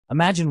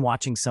Imagine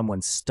watching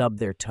someone stub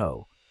their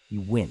toe.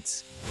 You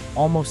wince,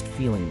 almost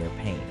feeling their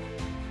pain.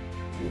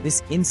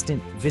 This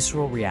instant,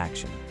 visceral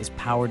reaction is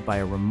powered by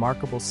a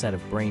remarkable set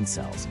of brain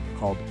cells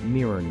called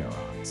mirror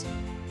neurons.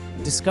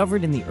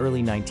 Discovered in the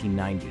early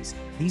 1990s,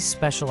 these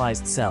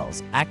specialized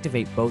cells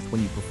activate both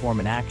when you perform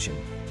an action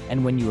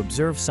and when you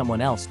observe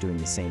someone else doing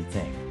the same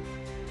thing.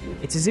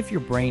 It's as if your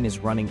brain is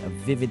running a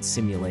vivid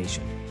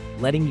simulation,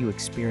 letting you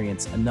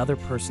experience another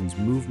person's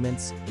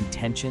movements,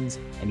 intentions,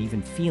 and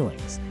even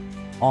feelings,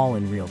 all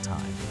in real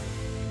time.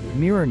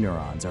 Mirror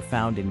neurons are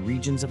found in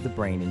regions of the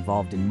brain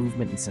involved in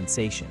movement and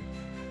sensation,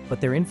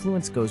 but their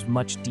influence goes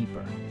much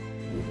deeper.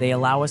 They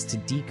allow us to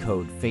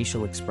decode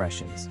facial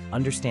expressions,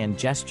 understand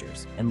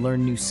gestures, and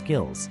learn new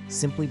skills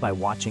simply by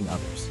watching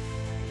others.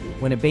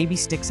 When a baby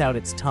sticks out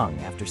its tongue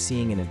after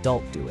seeing an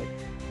adult do it,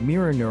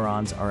 mirror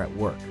neurons are at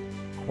work,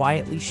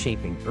 quietly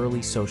shaping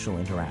early social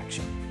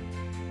interaction.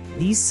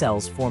 These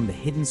cells form the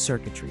hidden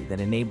circuitry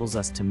that enables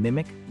us to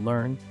mimic,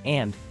 learn,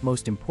 and,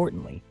 most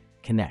importantly,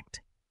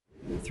 connect.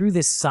 Through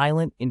this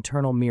silent,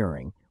 internal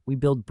mirroring, we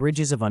build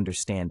bridges of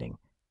understanding,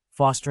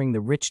 fostering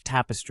the rich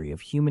tapestry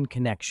of human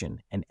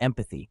connection and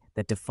empathy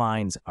that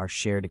defines our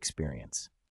shared experience.